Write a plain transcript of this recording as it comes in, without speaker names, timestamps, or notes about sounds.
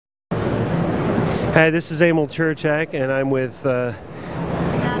Hi, this is Emil Ciurczak, and I'm with Nada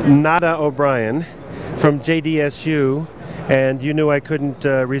O'Brien from JDSU, and you knew I couldn't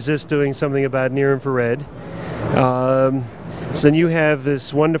resist doing something about near-infrared. So you have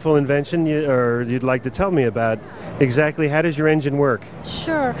this wonderful invention, you'd like to tell me about. Exactly, how does your engine work?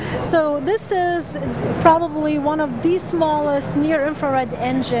 Sure. So this is probably one of the smallest near-infrared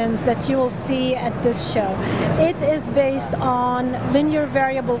engines that you will see at this show. It is based on linear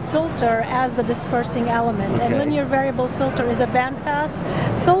variable filter as the dispersing element. Okay. And linear variable filter is a bandpass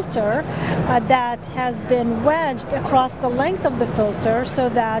filter that has been wedged across the length of the filter so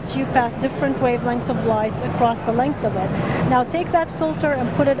that you pass different wavelengths of lights across the length of it. Now take that filter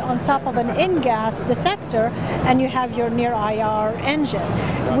and put it on top of an in-gas detector, and you have your near-IR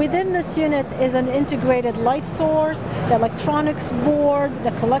engine. Within this unit is an integrated light source, the electronics board,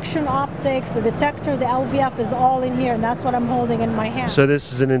 the collection optics, the detector, the LVF is all in here, and that's what I'm holding in my hand. So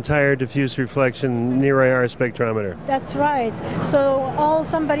this is an entire diffuse reflection near-IR spectrometer. That's right. So all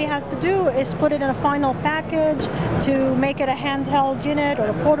somebody has to do is put it in a final package to make it a handheld unit or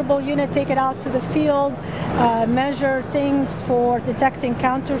a portable unit, take it out to the field, measure things for detecting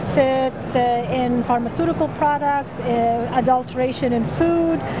counterfeits in pharmaceutical products, adulteration in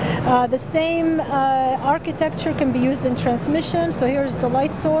food. The same architecture can be used in transmission. So here's the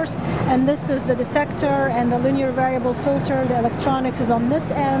light source, and this is the detector and the linear variable filter. The electronics is on this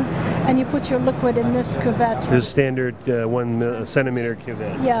end, and you put your liquid in this cuvette. The standard 1 centimeter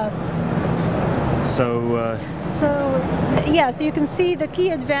cuvette. Yes. So you can see the key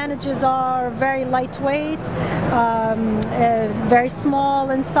advantages are very lightweight, very small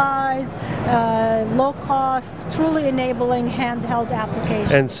in size, low cost, truly enabling handheld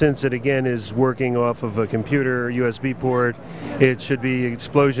applications. And since it again is working off of a computer USB port, it should be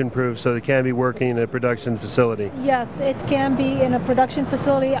explosion proof, so it can be working in a production facility. Yes, it can be in a production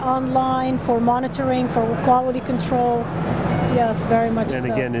facility online for monitoring, for quality control. Yes, very much so. And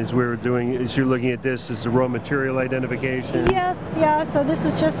again, as you're looking at this, is the raw material identification? Yes, yeah, so this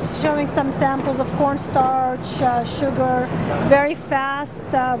is just showing some samples of cornstarch, sugar, very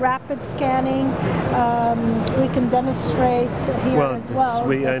fast, rapid scanning. We can demonstrate here as well.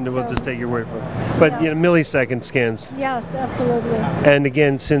 We'll just take your word for it. But yeah. Millisecond scans. Yes, absolutely. And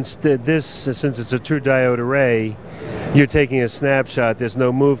again, since it's a true diode array, you're taking a snapshot, there's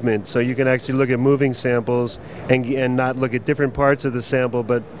no movement, so you can actually look at moving samples and not look at different parts of the sample,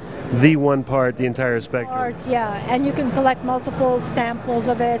 but the one part, the entire spectrum. Yeah, and you can collect multiple samples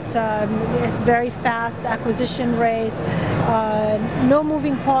of it. It's very fast acquisition rate, no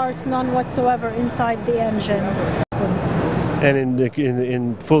moving parts, none whatsoever inside the engine. And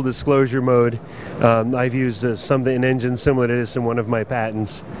in full disclosure mode, I've used an engine similar to this in one of my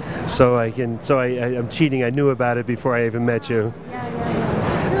patents, so I'm cheating. I knew about it before I even met you.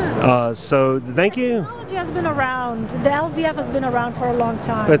 So thank you. Technology has been around. The LVF has been around for a long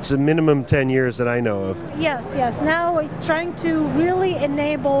time. That's a minimum 10 years that I know of. Yes, yes. Now we're trying to really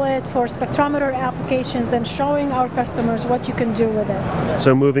enable it for spectrometer applications and showing our customers what you can do with it.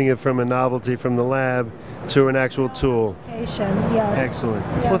 So moving it from a novelty from the lab to an actual tool. Yes. Excellent.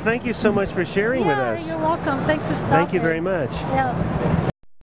 Yes. Well, thank you so much for sharing with us. You're welcome. Thanks for stopping. Thank you very much. Yes.